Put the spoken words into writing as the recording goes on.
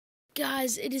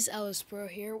Guys, it is ep4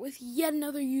 here with yet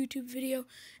another YouTube video,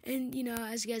 and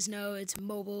as you guys know, it's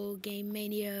mobile game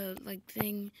mania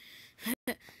thing.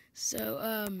 So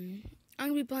I'm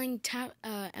gonna be playing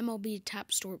MLB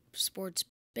Tap Sports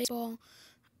Baseball.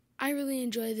 I really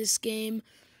enjoy this game.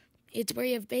 It's where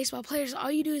you have baseball players.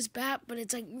 All you do is bat, but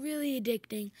it's really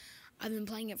addicting. I've been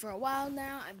playing it for a while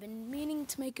now. I've been meaning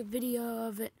to make a video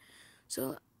of it,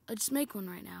 so let's make one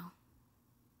right now.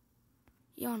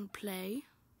 You wanna play?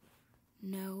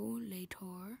 No,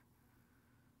 later.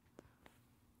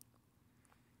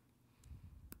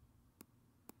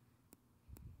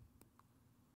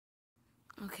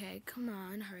 Okay, come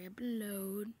on, hurry up and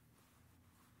load.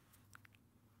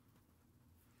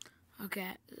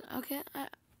 Okay.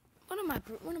 One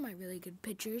of my really good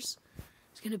pitchers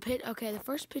is gonna pitch. Okay, the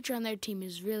first pitcher on their team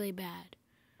is really bad,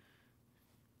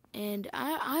 and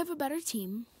I have a better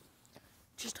team.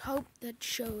 Just hope that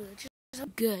shows.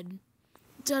 Just good.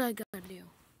 That's what I gotta do.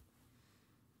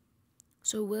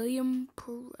 So William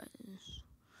Perez.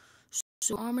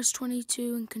 So arm is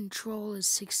 22 and control is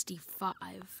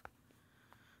 65.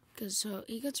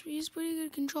 He's pretty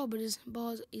good control, but his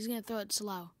ball he's gonna throw it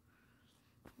slow.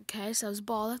 Okay, so his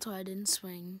ball. That's why I didn't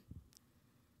swing.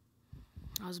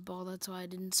 I was ball. That's why I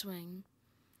didn't swing.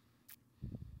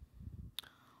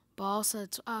 Ball. So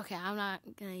that's okay. I'm not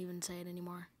gonna even say it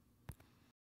anymore.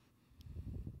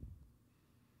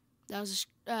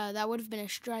 That would have been a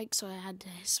strike, so I had to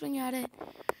swing at it,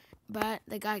 but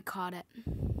the guy caught it.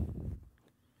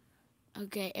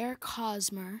 Okay, Eric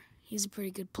Hosmer, he's a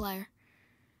pretty good player.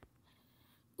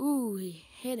 Ooh, he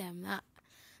hit him. That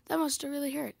must have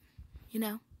really hurt,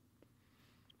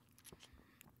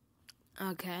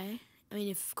 Okay, I mean,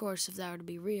 of course, if that were to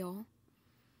be real.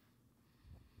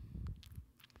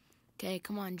 Okay,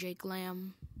 come on, Jake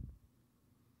Lamb.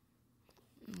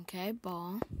 Okay,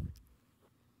 ball.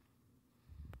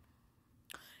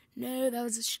 No, that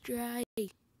was a strike.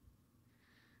 It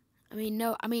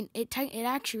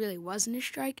actually really wasn't a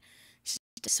strike. Just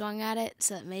swung at it,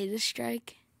 so it made a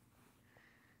strike.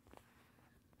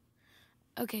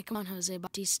 Okay, come on, Jose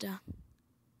Bautista.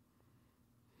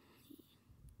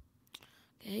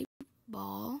 Okay,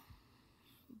 ball.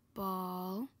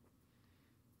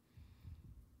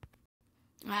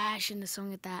 I shouldn't have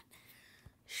swung at that.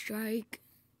 Strike.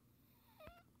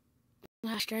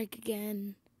 Strike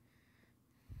again.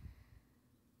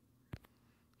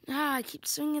 I keep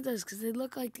swinging at those because they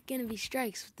look like they're going to be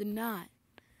strikes, but they're not.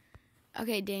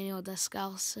 Okay, Daniel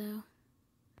Descalso.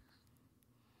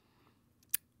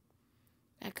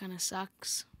 That kind of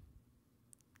sucks.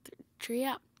 3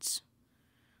 outs.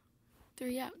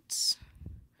 3 outs.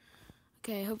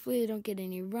 Okay, hopefully they don't get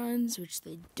any runs, which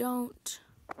they don't.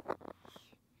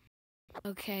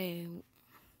 Okay.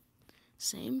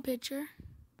 Same pitcher.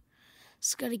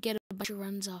 Just got to get a bunch of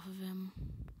runs off of him.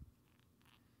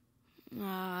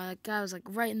 That guy was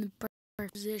right in the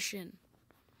perfect position.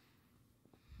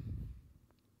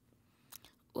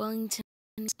 Wellington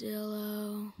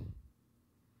Stillo.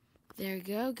 There you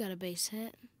go, got a base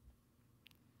hit.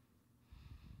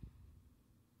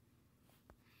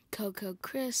 Coco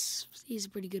Crisp, he's a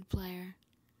pretty good player.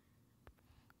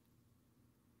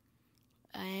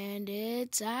 And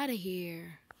it's out of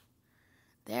here.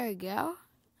 There you go.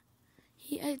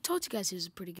 I told you guys he was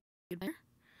a pretty good player.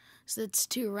 So that's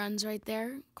 2 runs right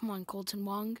there. Come on, Colton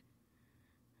Wong.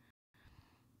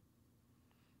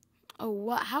 Oh,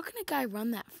 what? How can a guy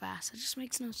run that fast? That just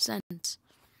makes no sense.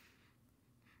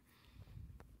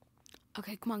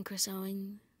 Okay, come on, Chris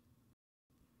Owings.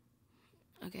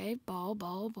 Okay, ball.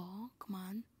 Come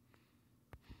on.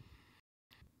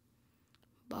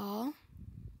 Ball.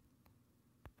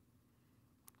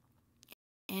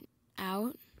 And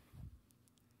out.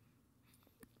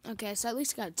 Okay, so at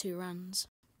least got 2 runs.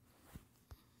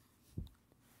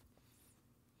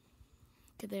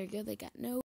 Okay, there you go. They got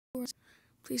no runs.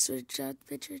 Please switch out the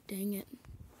pitcher. Dang it.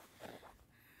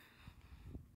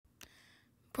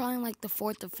 Probably the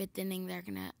 4th or 5th inning,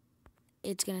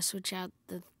 it's gonna switch out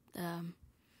the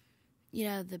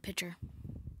pitcher.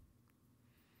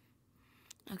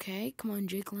 Okay, come on,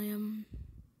 Jake Lamb.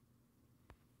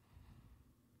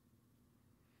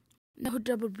 No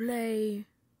double play.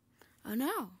 Oh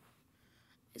no.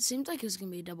 It seemed like it was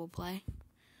gonna be a double play.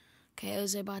 Okay,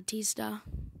 Jose Bautista.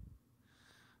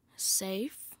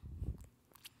 Safe.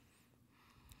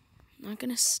 Not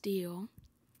gonna steal.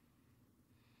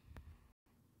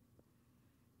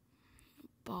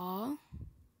 Ball.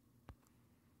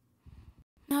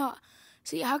 No,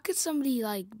 see, how could somebody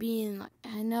be in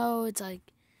I know it's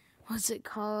what's it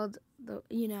called?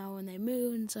 When they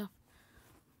move and stuff,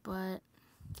 but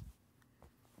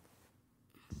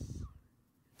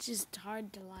it's just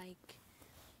hard to like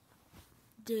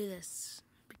do this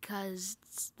because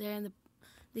they're in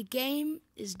the game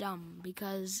is dumb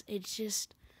because it's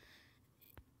just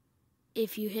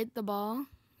if you hit the ball,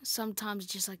 sometimes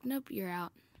it's just like nope, you're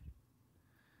out.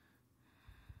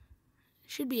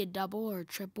 Should be a double or a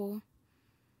triple.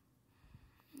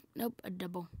 Nope, a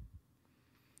double.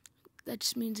 That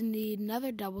just means I need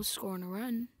another double score and a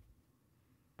run.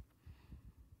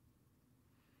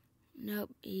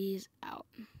 Nope, he's out.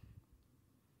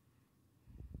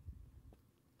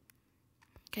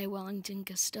 Okay, Wellington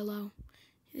Castillo.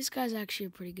 This guy's actually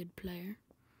a pretty good player.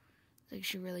 He's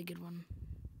actually a really good one.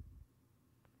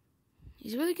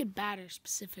 He's a really good batter,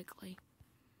 specifically.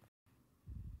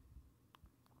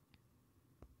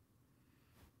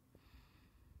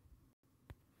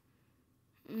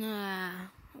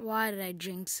 Why did I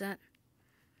jinx it?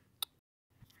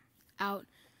 Out.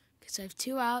 Because I have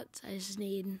 2 outs. I just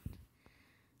need...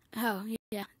 Oh,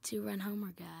 yeah, 2-run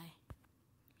homer guy.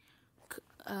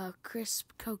 Coco Chris.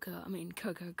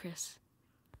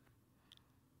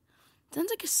 Sounds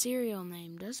like a cereal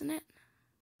name, doesn't it?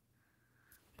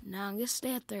 No, I'm going to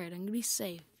stay at third. I'm going to be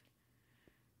safe.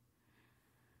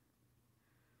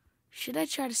 Should I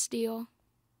try to steal?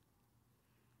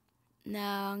 No,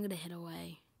 I'm going to hit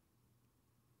away.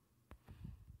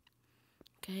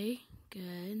 Okay,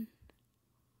 good.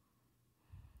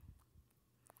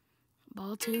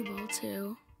 Ball 2, ball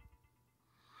 2.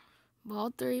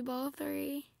 Ball 3, ball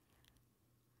 3.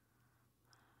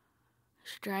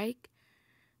 Strike.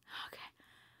 Okay.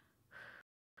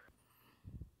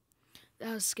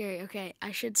 That was scary. Okay,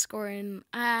 I should score in.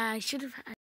 I should have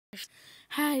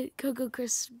had Coco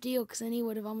Chris deal because then he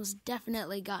would have almost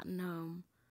definitely gotten home.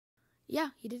 Yeah,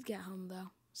 he did get home though.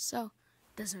 So,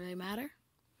 doesn't really matter.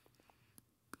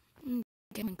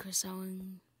 Getting Chris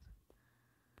Owen.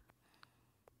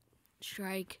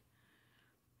 Strike.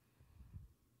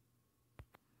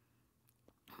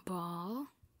 Ball.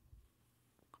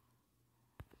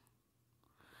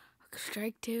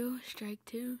 Strike 2. Strike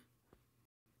 2.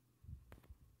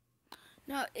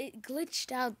 No, it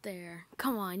glitched out there.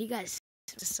 Come on, you guys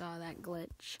saw that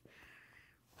glitch.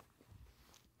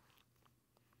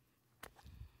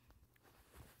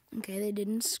 Okay, they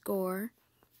didn't score.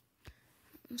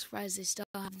 I'm surprised they still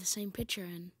have the same pitcher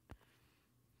in.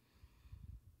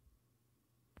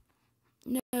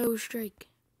 No, strike.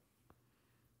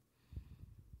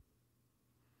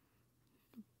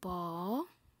 Ball.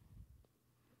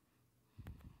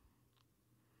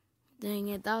 Dang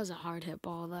it, that was a hard hit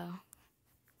ball though.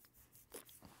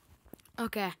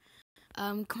 Okay.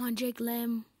 Come on, Jake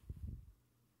Lim.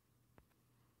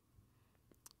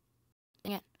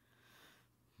 Dang it.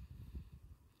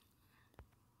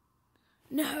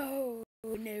 No.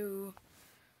 Dang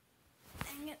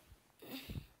it.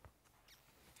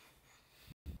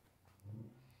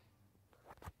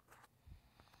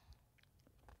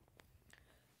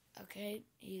 Okay,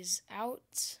 he's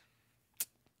out.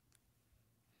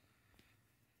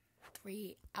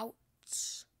 3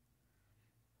 outs.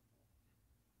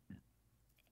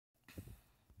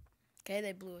 Okay,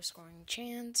 they blew a scoring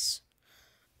chance.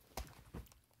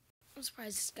 I'm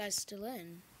surprised this guy's still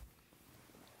in.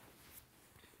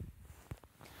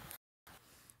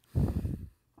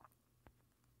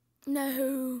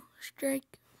 No,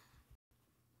 strike.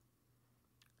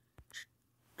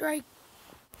 Strike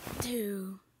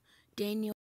 2.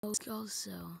 Daniel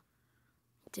also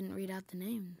didn't read out the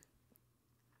name.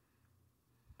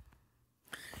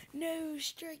 No,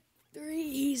 strike 3.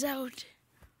 He's out.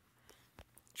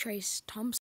 Trace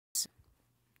Thompson.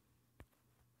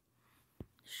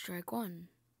 Strike 1.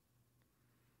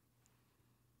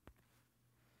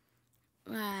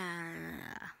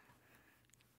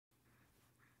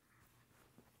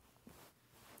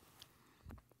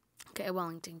 Okay,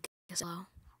 Wellington. Hello.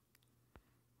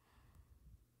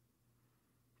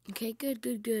 Okay, good.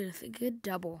 A good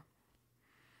double.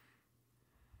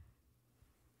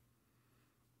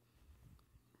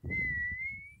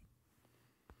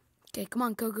 Okay, come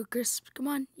on, Coco Crisp. Come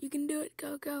on, you can do it,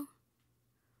 Coco.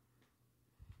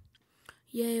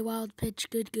 Yay, wild pitch.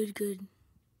 Good.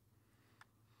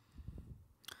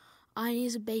 I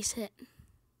need a base hit.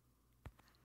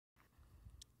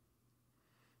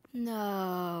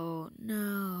 No.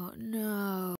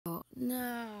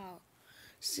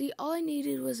 See, all I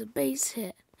needed was a base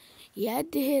hit. He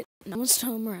had to hit an almost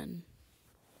home run.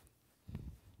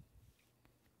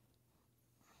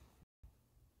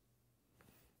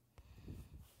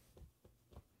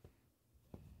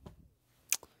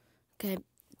 Okay,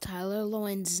 Tyler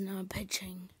Lowen's not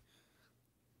pitching.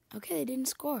 Okay, they didn't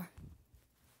score.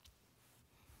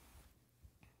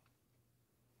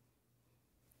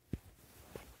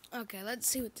 Okay, let's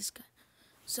see what this guy...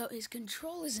 So his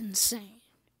control is insane,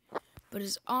 but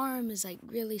his arm is like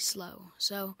really slow,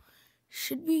 so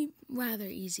should be rather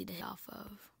easy to hit off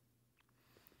of.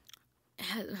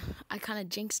 I kind of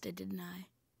jinxed it, didn't I?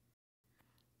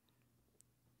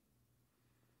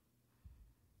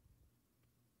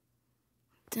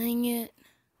 Dang it.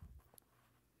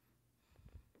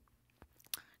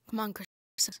 Come on, Chris.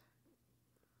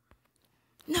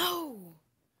 No!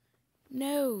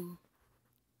 No.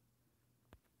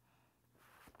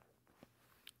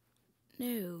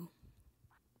 No.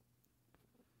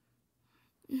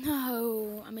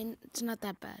 No. I mean, it's not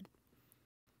that bad.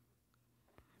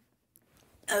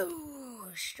 Oh,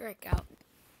 strikeout.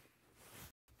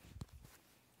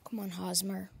 Come on,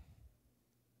 Hosmer.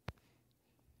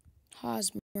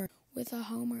 Hosmer with a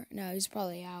homer. No, he's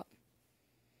probably out.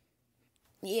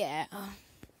 Yeah.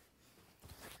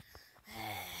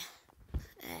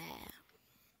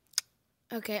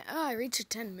 Okay, I reached a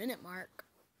 10-minute mark.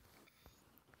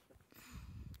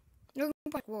 Looks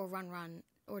like we'll run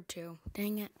or two.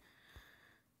 Dang it.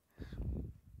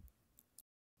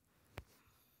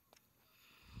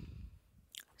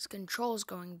 His control's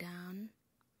going down.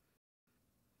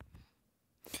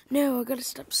 No, I gotta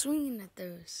stop swinging at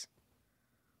those.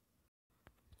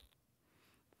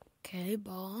 Okay,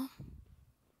 ball.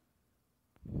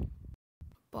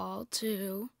 Ball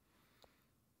 2.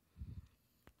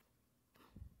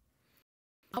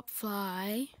 Up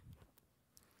fly.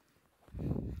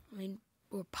 I mean,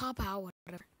 or pop out,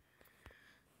 whatever.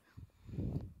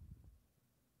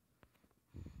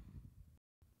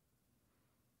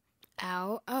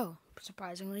 Out. Oh,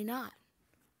 surprisingly not.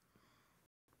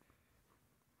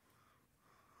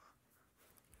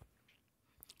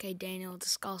 Okay, Daniel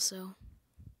Descalso.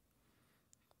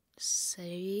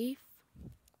 Safe.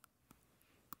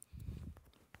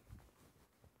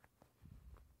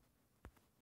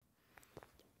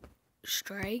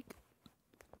 Strike.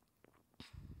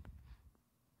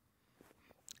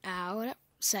 Out at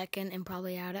second and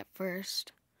probably out at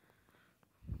first.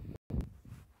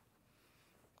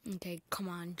 Okay, come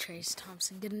on, Trace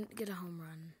Thompson. Get a home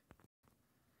run.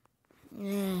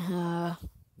 Yeah.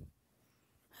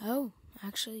 Oh,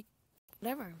 actually,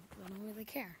 whatever. I don't really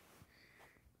care.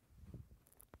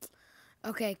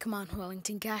 Okay, come on,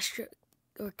 Wellington Castro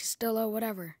or Castillo,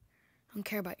 whatever. I don't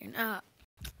care about your... Of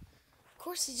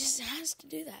course, he just has to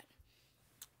do that.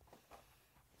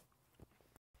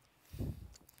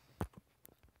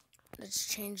 Let's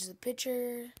change the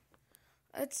pitcher.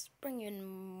 Let's bring in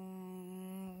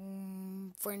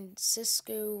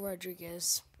Francisco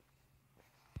Rodriguez.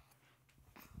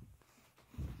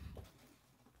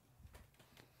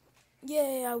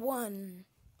 Yay, I won.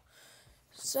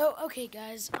 So, okay,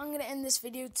 guys, I'm going to end this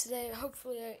video today.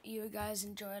 Hopefully, you guys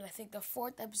enjoyed, I think, the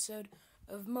 4th episode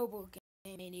of Mobile Game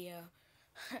Mania.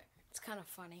 It's kind of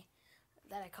funny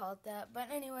that I call it that. But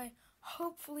anyway,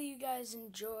 hopefully you guys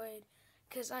enjoyed,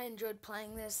 because I enjoyed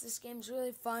playing this. This game's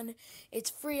really fun. It's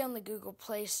free on the Google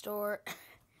Play Store.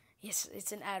 Yes,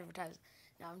 it's an advertisement.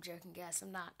 No, I'm joking, guys.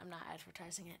 I'm not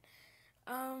advertising it.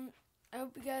 I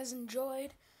hope you guys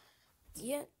enjoyed.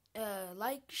 Yeah.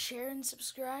 Like, share, and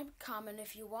subscribe. Comment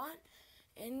if you want.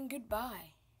 And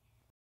goodbye.